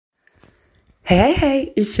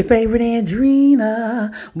Hey, it's your favorite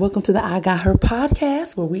Andrina. Welcome to the I Got Her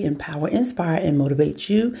podcast, where we empower, inspire, and motivate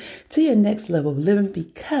you to your next level of living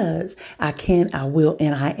because I can, I will,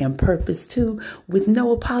 and I am purpose too, with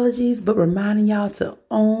no apologies, but reminding y'all to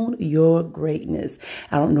own your greatness.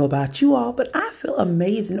 I don't know about you all, but I feel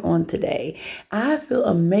amazing on today. I feel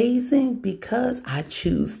amazing because I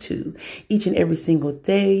choose to. Each and every single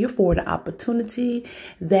day, you're afforded an opportunity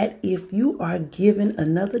that if you are given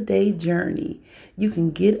another day journey, you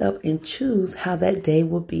can get up and choose how that day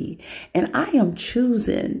will be. And I am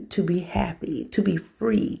choosing to be happy, to be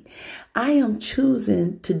free. I am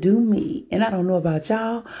choosing to do me. And I don't know about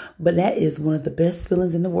y'all, but that is one of the best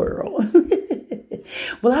feelings in the world.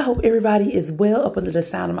 Well, I hope everybody is well up under the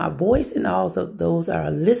sound of my voice, and all of those that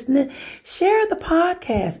are listening, share the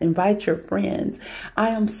podcast, invite your friends. I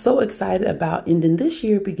am so excited about ending this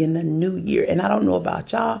year, beginning a new year. And I don't know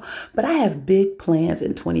about y'all, but I have big plans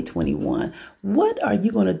in 2021. What are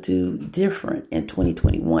you going to do different in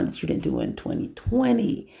 2021 that you didn't do in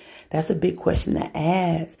 2020? That's a big question to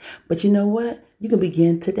ask. But you know what? You can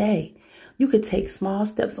begin today. You could take small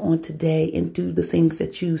steps on today and do the things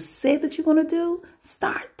that you say that you're going to do.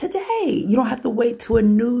 Start today. You don't have to wait to a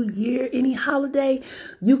new year, any holiday.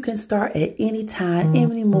 You can start at any time,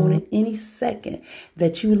 any moment, any second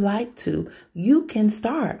that you like to. You can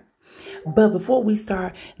start. But before we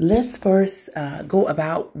start, let's first go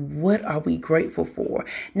about what are we grateful for.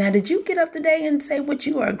 Now, did you get up today and say what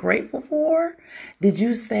you are grateful for? Did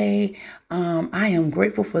you say, I am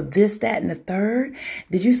grateful for this, that, and the third?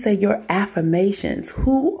 Did you say your affirmations?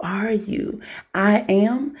 Who are you? I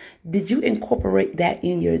am. Did you incorporate that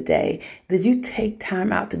in your day? Did you take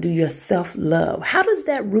time out to do your self-love? How does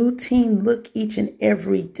that routine look each and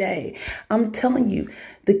every day? I'm telling you,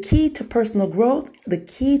 the key to personal growth, the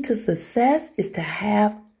key to success is to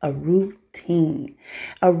have a routine.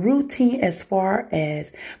 A routine as far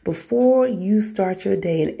as before you start your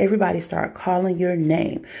day and everybody start calling your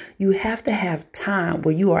name, you have to have time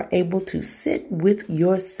where you are able to sit with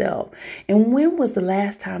yourself. And when was the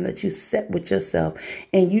last time that you sat with yourself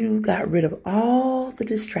and you got rid of all the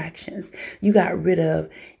distractions? You got rid of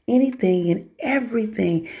anything and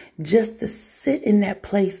everything just to sit in that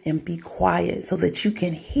place and be quiet so that you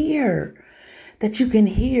can hear.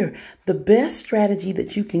 The best strategy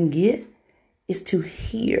that you can get is to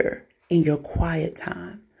hear in your quiet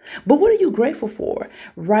time. But what are you grateful for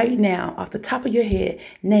right now? Off the top of your head,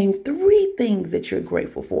 name 3 things that you're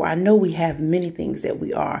grateful for. I know we have many things that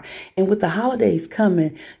we are. And with the holidays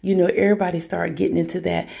coming, everybody start getting into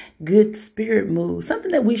that good spirit mood, something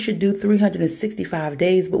that we should do 365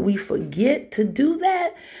 days, but we forget to do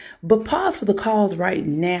that. But pause for the cause right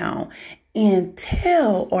now and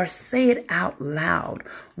tell or say it out loud.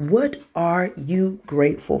 What are you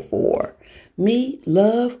grateful for? Me,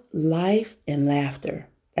 love, life, and laughter.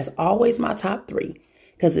 That's always my top 3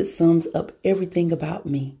 because it sums up everything about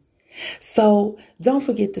me. So don't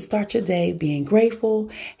forget to start your day being grateful,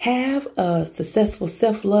 have a successful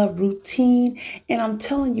self-love routine, and I'm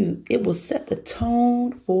telling you, it will set the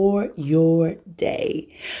tone for your day.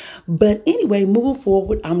 But anyway, moving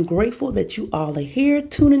forward, I'm grateful that you all are here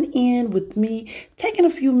tuning in with me, taking a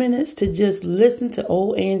few minutes to just listen to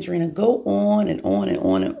old Andrina go on and on and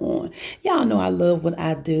on and on. Y'all know I love what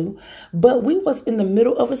I do, but we was in the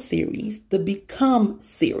middle of a series, the Become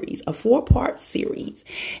series, a 4-part series.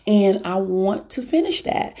 And I want to finish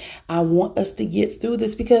that. I want us to get through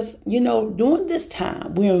this because, during this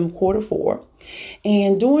time, we're in quarter 4.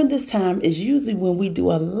 And during this time is usually when we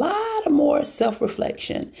do a lot of more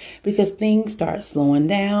self-reflection because things start slowing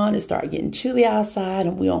down. It start getting chilly outside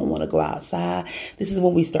and we don't want to go outside. This is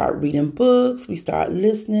when we start reading books. We start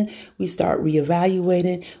listening. We start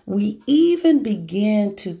reevaluating. We even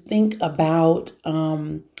begin to think about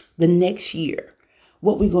the next year.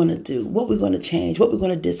 What we're going to do, what we're going to change, what we're going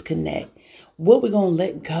to disconnect, what we're going to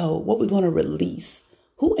let go, what we're going to release.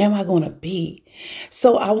 Who am I going to be?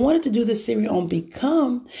 So I wanted to do this series on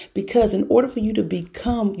become because in order for you to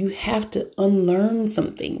become, you have to unlearn some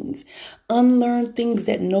things. Unlearn things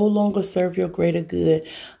that no longer serve your greater good.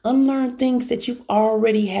 Unlearn things that you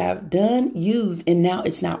already have done, used, and now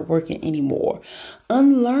it's not working anymore.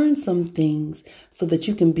 Unlearn some things so that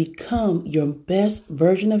you can become your best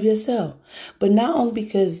version of yourself. But not only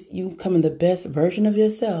because you becoming the best version of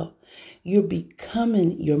yourself, you're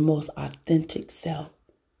becoming your most authentic self.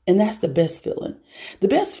 And that's the best feeling. The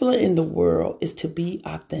best feeling in the world is to be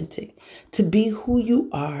authentic, to be who you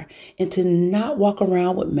are, and to not walk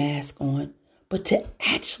around with masks on, but to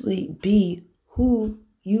actually be who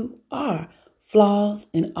you are, flaws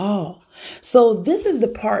and all. So this is the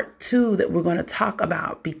part 2 that we're going to talk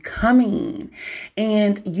about becoming.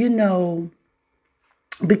 And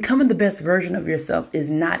Becoming the best version of yourself is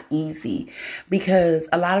not easy, because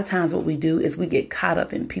a lot of times what we do is we get caught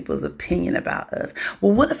up in people's opinion about us.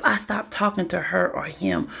 Well, what if I stop talking to her or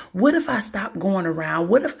him? What if I stop going around?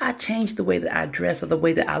 What if I change the way that I dress, or the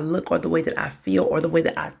way that I look, or the way that I feel, or the way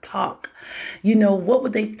that I talk? What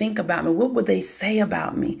would they think about me? What would they say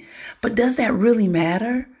about me? But does that really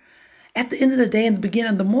matter? At the end of the day, in the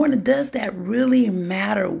beginning of the morning, does that really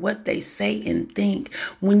matter what they say and think?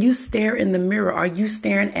 When you stare in the mirror, are you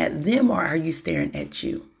staring at them, or are you staring at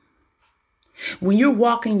you? When you're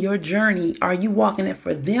walking your journey, are you walking it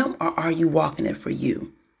for them, or are you walking it for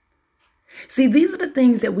you? See, these are the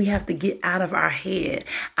things that we have to get out of our head.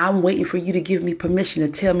 I'm waiting for you to give me permission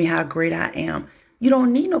to tell me how great I am. You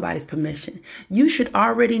don't need nobody's permission. You should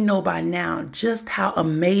already know by now just how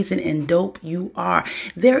amazing and dope you are.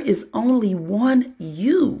 There is only one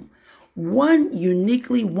you, one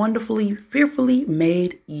uniquely, wonderfully, fearfully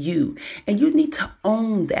made you. And you need to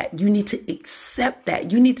own that. You need to accept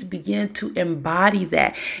that. You need to begin to embody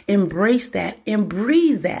that, embrace that, and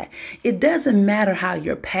breathe that. It doesn't matter how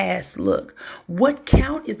your past look. What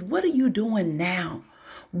counts is, what are you doing now?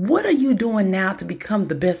 What are you doing now to become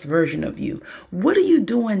the best version of you? What are you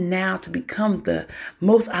doing now to become the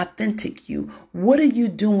most authentic you? What are you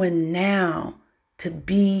doing now to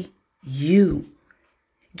be you?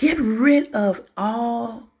 Get rid of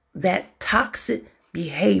all that toxic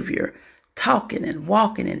behavior, talking and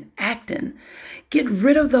walking and acting. Get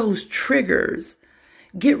rid of those triggers.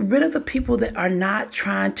 Get rid of the people that are not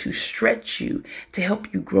trying to stretch you to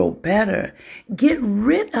help you grow better. Get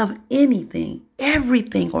rid of anything,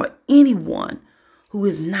 everything, or anyone who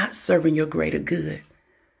is not serving your greater good.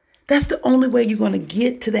 That's the only way you're going to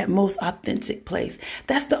get to that most authentic place.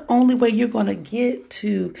 That's the only way you're going to get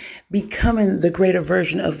to becoming the greater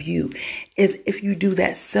version of you, is if you do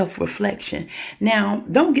that self-reflection. Now,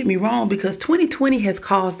 don't get me wrong, because 2020 has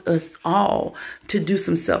caused us all to do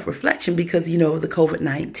some self-reflection because, the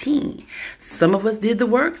COVID-19. Some of us did the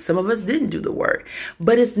work. Some of us didn't do the work.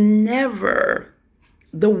 But it's never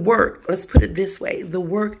the work. Let's put it this way. The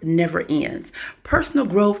work never ends. Personal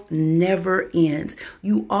growth never ends.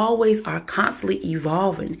 You always are constantly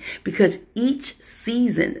evolving, because each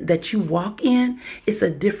season that you walk in, it's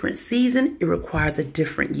a different season. It requires a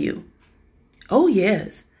different you. Oh,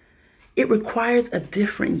 yes. It requires a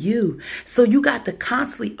different you. So you got to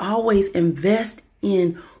constantly always invest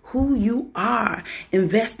in who you are.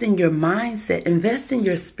 Invest in your mindset. Invest in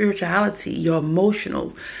your spirituality, your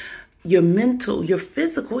emotionals, your mental, your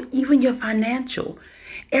physical, even your financial.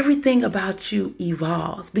 Everything about you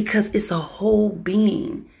evolves because it's a whole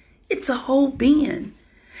being. It's a whole being.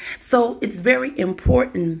 So it's very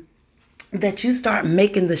important that you start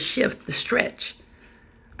making the shift, the stretch,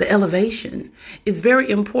 the elevation. It's very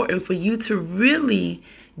important for you to really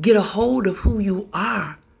get a hold of who you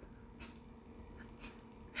are.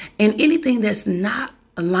 And anything that's not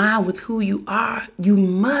aligned with who you are, you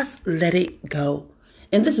must let it go.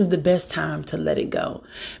 And this is the best time to let it go,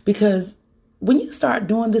 because when you start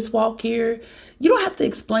doing this walk here, you don't have to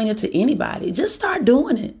explain it to anybody. Just start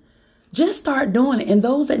doing it. Just start doing it. And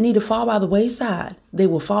those that need to fall by the wayside, they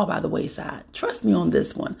will fall by the wayside. Trust me on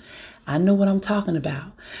this one. I know what I'm talking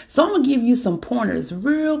about. So I'm going to give you some pointers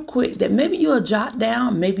real quick that maybe you'll jot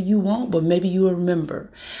down, maybe you won't, but maybe you'll remember.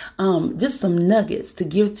 Just some nuggets to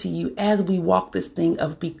give to you as we walk this thing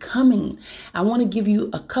of becoming. I want to give you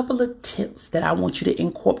a couple of tips that I want you to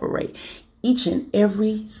incorporate each and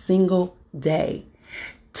every single day.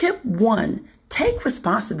 Tip 1, take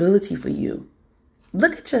responsibility for you.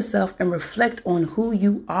 Look at yourself and reflect on who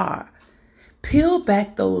you are. Peel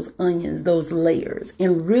back those onions, those layers,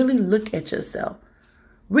 and really look at yourself.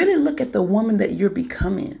 Really look at the woman that you're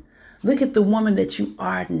becoming. Look at the woman that you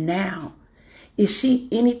are now. Is she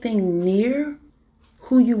anything near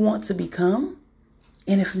who you want to become?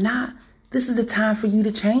 And if not, this is the time for you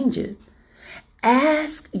to change it.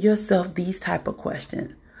 Ask yourself these type of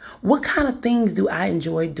questions. What kind of things do I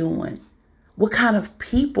enjoy doing? What kind of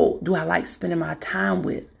people do I like spending my time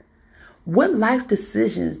with? What life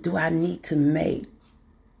decisions do I need to make?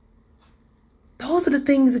 Those are the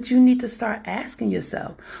things that you need to start asking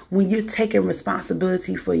yourself when you're taking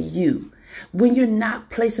responsibility for you, when you're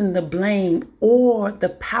not placing the blame or the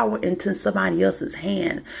power into somebody else's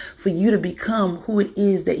hand for you to become who it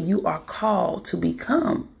is that you are called to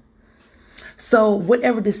become. So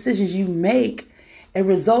whatever decisions you make, a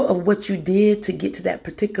result of what you did to get to that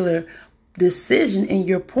particular decision and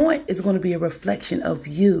your point is going to be a reflection of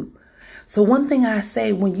you. So one thing I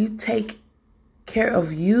say, when you take care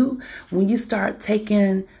of you, when you start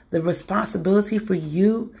taking the responsibility for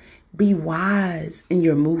you, be wise in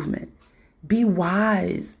your movement. Be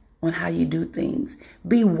wise on how you do things.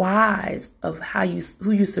 Be wise of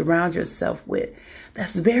who you surround yourself with.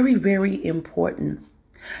 That's very, very important.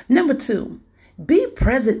 Number 2, be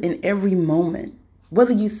present in every moment.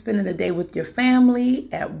 Whether you spend the day with your family,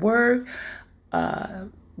 at work,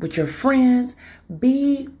 with your friends,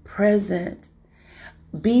 be present.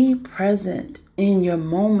 Be present in your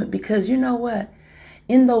moment, because you know what?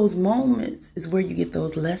 In those moments is where you get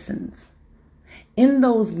those lessons. In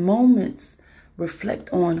those moments, reflect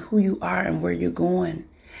on who you are and where you're going.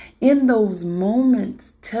 In those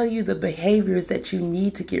moments, tell you the behaviors that you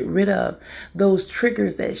need to get rid of, those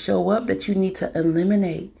triggers that show up that you need to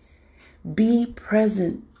eliminate. Be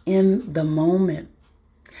present in the moment.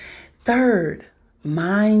 3rd,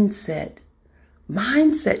 mindset.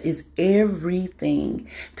 Mindset is everything.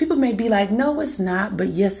 People may be like, no, it's not, but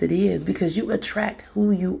yes, it is, because you attract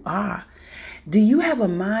who you are. Do you have a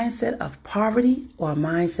mindset of poverty or a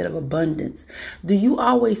mindset of abundance? Do you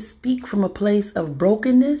always speak from a place of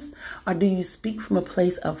brokenness, or do you speak from a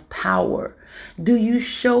place of power? Do you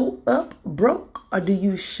show up broke, or do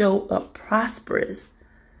you show up prosperous?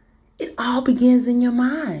 It all begins in your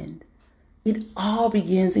mind. It all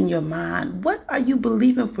begins in your mind. What are you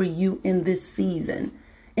believing for you in this season?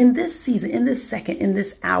 In this season, in this second, in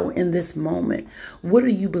this hour, in this moment? What are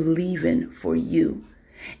you believing for you?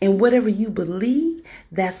 And whatever you believe,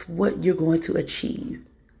 that's what you're going to achieve.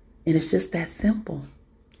 And it's just that simple.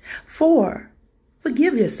 4,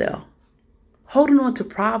 forgive yourself. Holding on to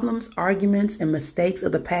problems, arguments, and mistakes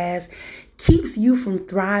of the past keeps you from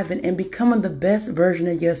thriving and becoming the best version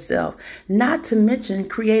of yourself, not to mention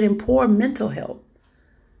creating poor mental health.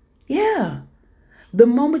 Yeah. The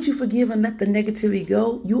moment you forgive and let the negativity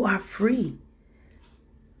go, you are free.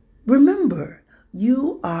 Remember,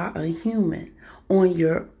 you are a human on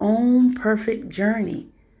your own perfect journey,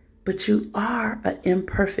 but you are an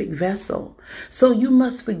imperfect vessel. So you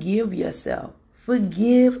must forgive yourself.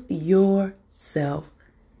 Forgive yourself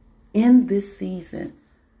in this season.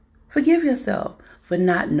 Forgive yourself for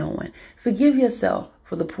not knowing. Forgive yourself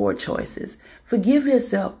for the poor choices. Forgive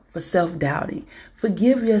yourself for self-doubting.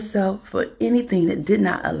 Forgive yourself for anything that did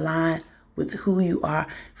not align with who you are.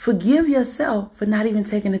 Forgive yourself for not even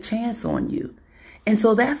taking a chance on you. And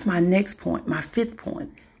so that's my next point, my 5th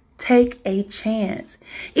point. Take a chance.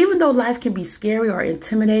 Even though life can be scary or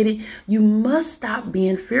intimidating, you must stop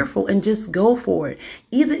being fearful and just go for it.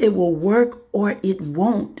 Either it will work or it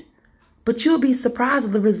won't. But you'll be surprised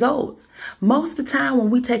at the results. Most of the time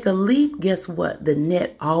when we take a leap, guess what? The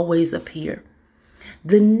net always appears.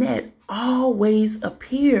 The net always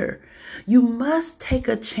appears. You must take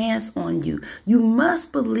a chance on you. You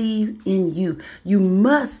must believe in you. You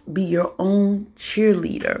must be your own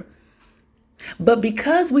cheerleader. But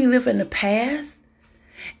because we live in the past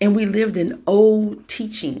and we lived in old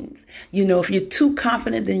teachings, if you're too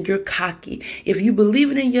confident, then you're cocky. If you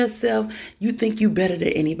believe in yourself, you think you're better than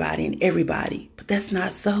anybody and everybody. But that's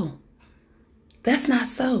not so. That's not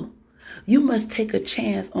so. You must take a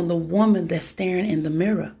chance on the woman that's staring in the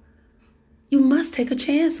mirror. You must take a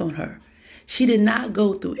chance on her. She did not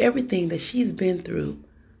go through everything that she's been through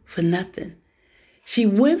for nothing. She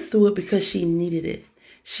went through it because she needed it.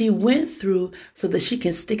 She went through so that she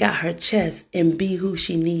can stick out her chest and be who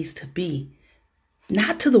she needs to be.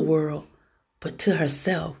 Not to the world, but to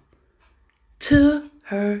herself. To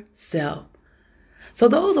herself. So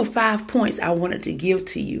those are 5 points I wanted to give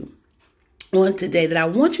to you on today that I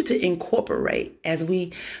want you to incorporate as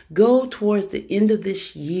we go towards the end of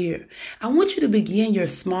this year. I want you to begin your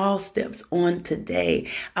small steps on today.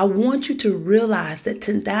 I want you to realize that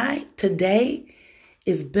today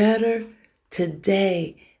is better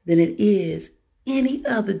today than it is any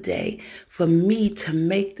other day for me to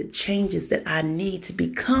make the changes that I need to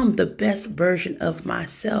become the best version of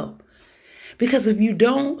myself. Because if you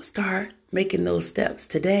don't start making those steps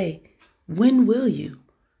today, when will you?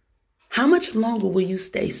 How much longer will you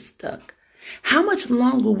stay stuck? How much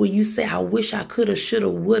longer will you say, I wish I coulda, shoulda,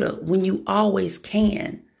 woulda, when you always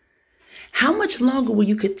can? How much longer will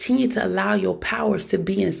you continue to allow your powers to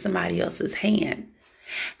be in somebody else's hand?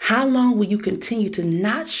 How long will you continue to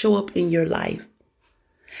not show up in your life?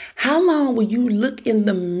 How long will you look in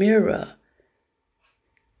the mirror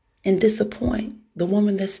and disappoint the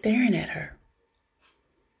woman that's staring at her?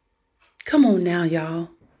 Come on now, y'all.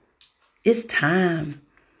 It's time.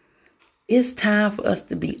 It's time for us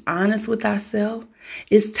to be honest with ourselves.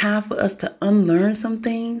 It's time for us to unlearn some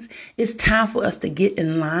things. It's time for us to get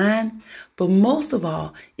in line. But most of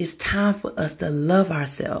all, it's time for us to love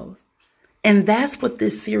ourselves. And that's what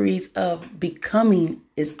this series of becoming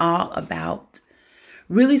is all about.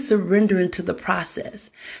 Really surrendering to the process,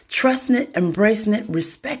 trusting it, embracing it,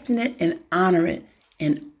 respecting it, and honoring it.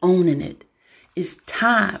 and owning it. It's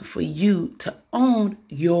time for you to own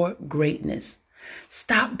your greatness.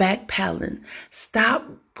 Stop backpedaling. Stop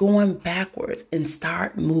going backwards and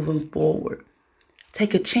start moving forward.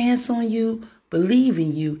 Take a chance on you, believe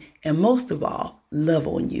in you, and most of all, love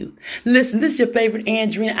on you. Listen, this is your favorite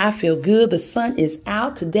Andrina. I feel good. The sun is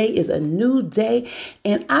out. Today is a new day,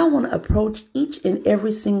 and I want to approach each and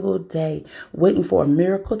every single day waiting for a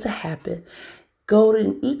miracle to happen. Go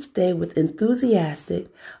in each day with enthusiastic,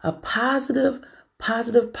 a positive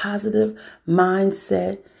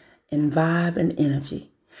mindset and vibe and energy.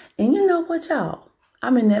 And you know what, y'all?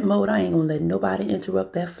 I'm in that mode. I ain't gonna let nobody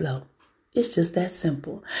interrupt that flow. It's just that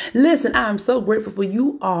simple. Listen, I'm so grateful for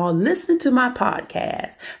you all listening to my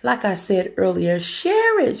podcast. Like I said earlier,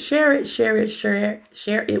 share it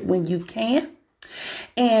when you can.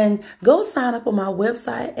 And go sign up on my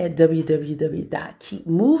website at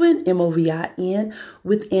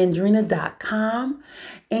www.keepmoving.com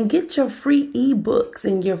and get your free ebooks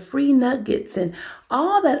and your free nuggets and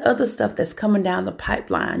all that other stuff that's coming down the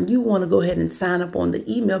pipeline. You want to go ahead and sign up on the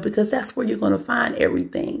email because that's where you're going to find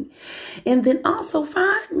everything. And then also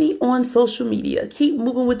find me on social media. Keep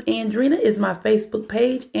Moving with Andrina is my Facebook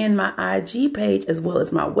page and my IG page as well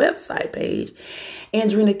as my website page.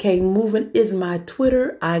 Andrina K Moving is my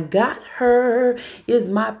Twitter. I Got Her is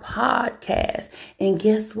my podcast. And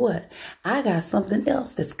guess what? I got something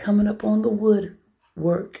else that's coming up on the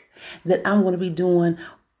woodwork that I'm going to be doing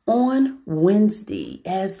on Wednesday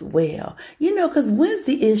as well. You know, because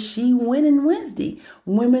Wednesday is She Winning Wednesday.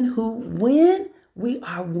 Women who win, we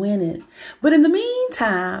are winning. But in the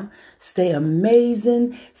meantime, stay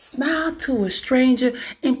amazing, smile to a stranger,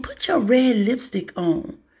 and put your red lipstick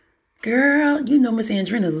on. Girl, you know Miss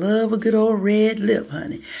Andrina love a good old red lip,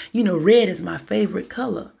 honey. You know red is my favorite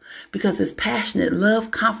color because it's passionate love,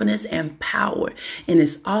 confidence, and power. And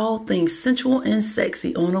it's all things sensual and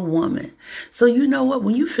sexy on a woman. So you know what?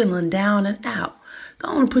 When you feeling down and out, go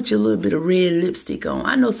on and put your little bit of red lipstick on.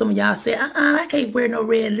 I know some of y'all say, I can't wear no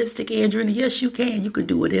red lipstick, Andrina. Yes, you can. You can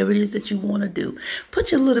do whatever it is that you want to do.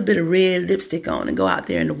 Put your little bit of red lipstick on and go out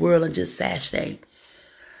there in the world and just sashay.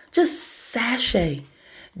 Just sashay.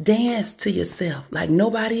 Dance to yourself like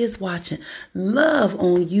nobody is watching. Love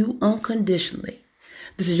on you unconditionally.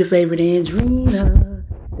 This is your favorite Andrina.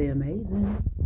 Stay amazing.